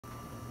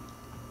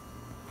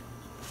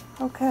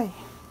Okay,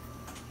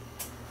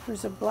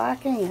 there's a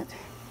black ant,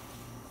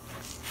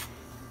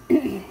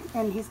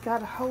 and he's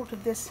got a hold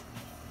of this,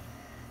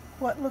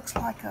 what looks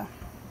like a,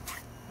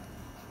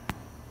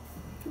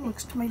 it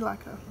looks to me like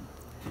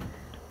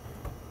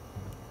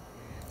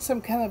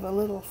some kind of a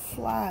little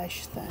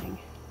flash thing.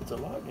 It's a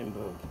lightning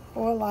bug.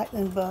 Or a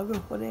lightning bug or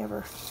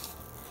whatever.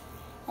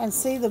 And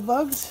see, the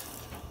bug's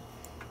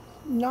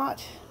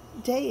not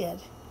dead,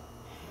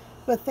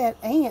 but that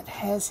ant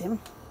has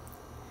him,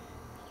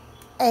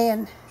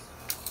 and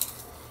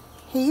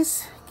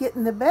he's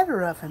getting the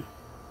better of him.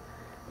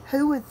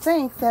 Who would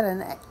think that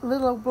a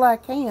little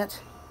black ant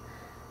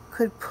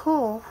could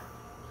pull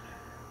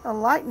a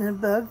lightning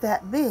bug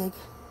that big?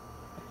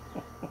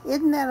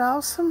 Isn't that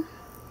awesome?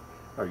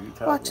 Are you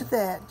talking? Watch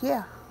that,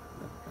 yeah.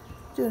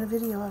 Doing a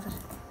video of it.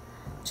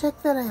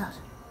 Check that out.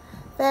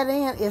 That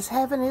ant is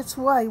having its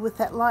way with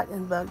that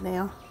lightning bug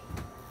now.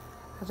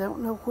 I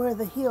don't know where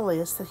the hill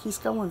is that he's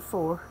going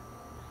for.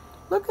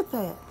 Look at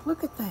that.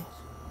 Look at that.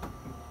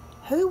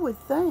 Who would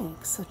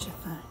think such a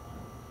thing?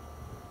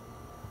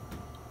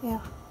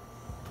 Yeah.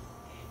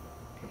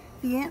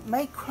 The ant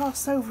may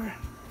cross over.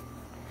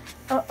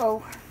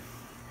 Uh-oh.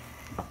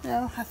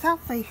 No, I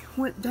thought they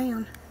went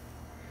down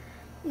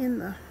in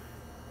the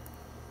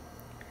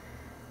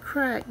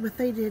crack, but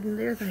they didn't.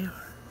 There they are.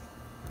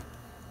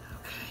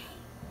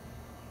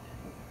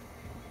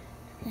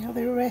 Now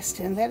they're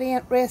resting. That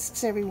ant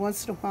rests every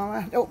once in a while.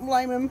 I don't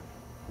blame him.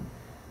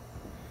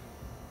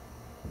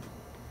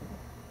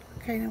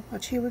 Okay, now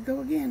watch. Here we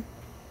go again.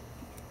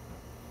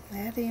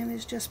 That ant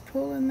is just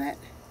pulling that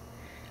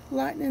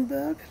lightning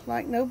bug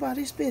like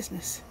nobody's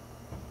business.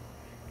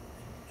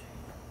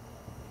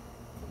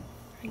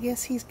 I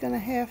guess he's going to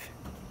have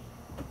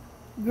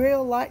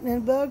grilled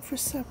lightning bug for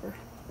supper.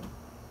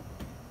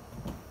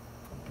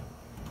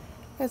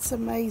 That's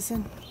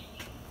amazing.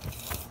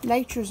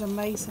 Nature's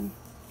amazing.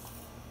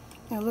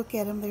 Now look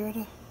at him there.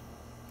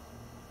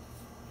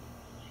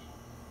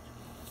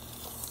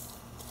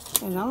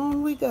 And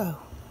on we go.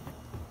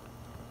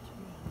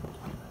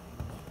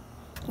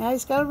 Now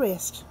he's got to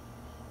rest.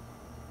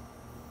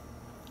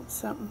 That's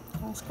something.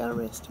 Now he's got to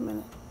rest a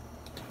minute.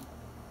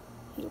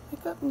 He'll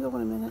pick up and go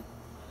in a minute.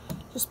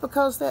 Just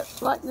because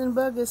that lightning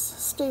bug is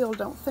still,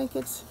 don't think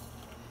it's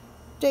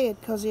dead,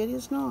 because it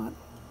is not.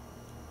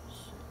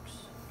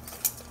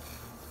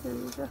 There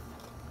you go.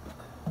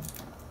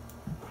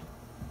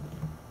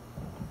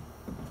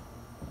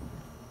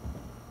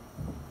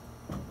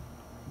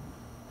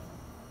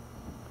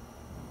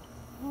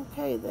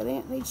 Okay, that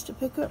ant needs to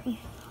pick up and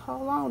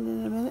haul on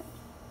in a minute.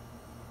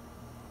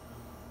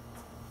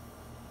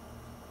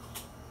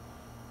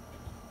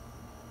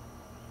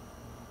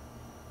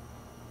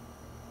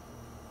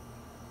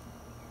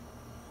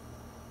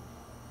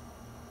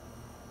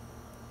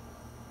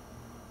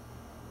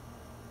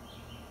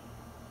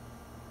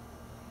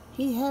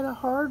 He had a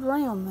hard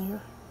round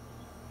there.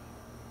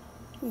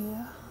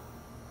 Yeah.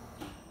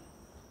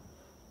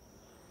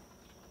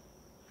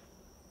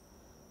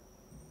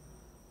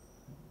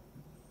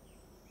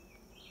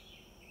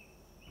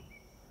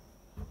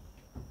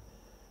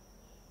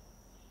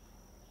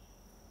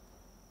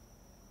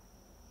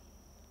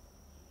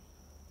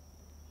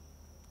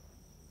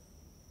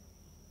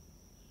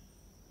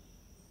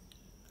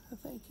 I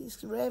think he's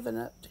revving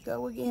up to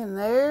go again.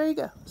 There he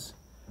goes.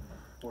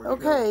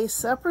 Okay,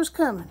 supper's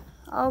coming.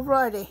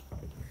 Alrighty.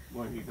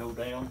 When you go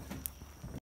down?